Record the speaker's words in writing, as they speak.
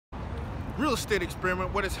real estate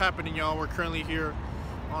experiment. What is happening, y'all? We're currently here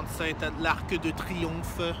on site at l'Arc de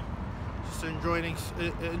Triomphe, just enjoying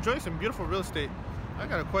some beautiful real estate. I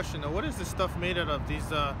got a question though. What is this stuff made out of? These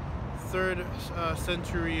 3rd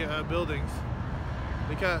century buildings.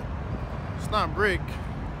 It's not brick.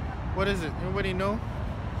 What is it? Anybody know?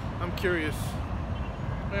 I'm curious.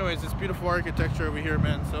 Anyways, it's beautiful architecture over here,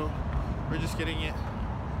 man. So we're just getting it.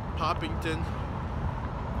 Poppington.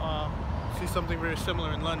 See something very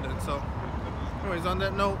similar in London. So anyways, on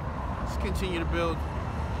that note, let's continue to build.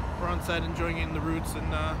 We're on site enjoying it in the roots, and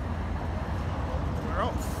where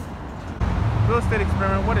else? Real estate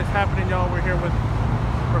experiment. What is happening, y'all? We're here with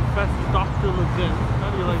Professor Dr. Levin. How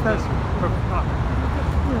do you like that?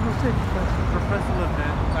 Professor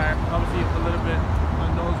Levin. Obviously a little bit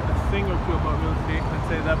knows a thing or two about real estate, let's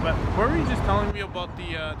say that. But what were you just telling me about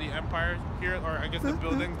the empires here, or I guess the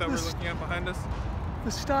buildings that we're looking at behind us?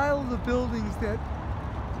 The style of the buildings that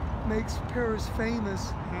makes Paris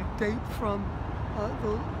famous date from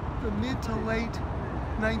the mid to late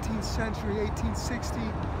 19th century, 1860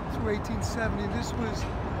 through 1870. This was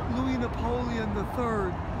Louis Napoleon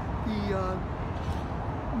III, the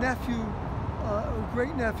nephew,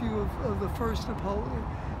 great nephew of the first Napoleon,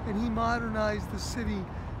 and he modernized the city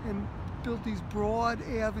and built these broad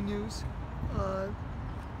avenues,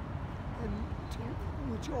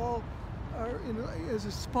 which all are as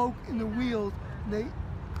a spoke in the wheel. And they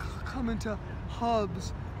come into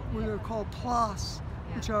hubs where they're called places,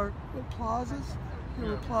 which are plazas,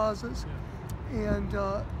 plazas, and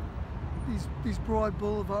these broad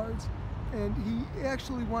boulevards. And he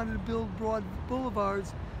actually wanted to build broad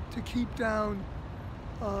boulevards to keep down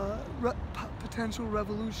potential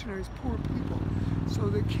revolutionaries, poor people, so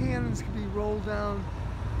that cannons could be rolled down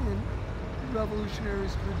and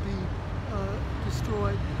revolutionaries could be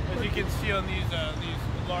destroyed. As you can see on these very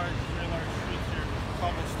large streets here,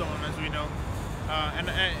 cobblestone, as we know. And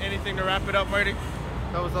anything to wrap it up, Marty?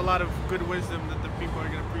 That was a lot of good wisdom that the people are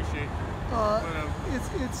going to appreciate.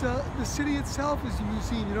 The city itself is a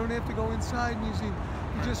museum. You don't have to go inside the museum.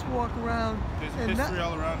 You just walk around. There's history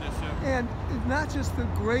all around us, yeah. And not just the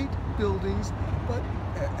great buildings, but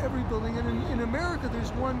every building. And in America,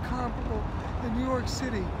 there's one comparable in New York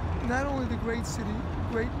City. Not only the great city,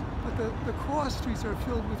 but the cross streets are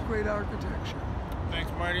filled with great architecture.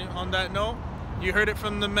 Thanks, Marty. On that note, you heard it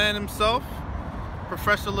from the man himself,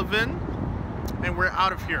 Professor Levin, and we're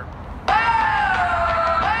out of here.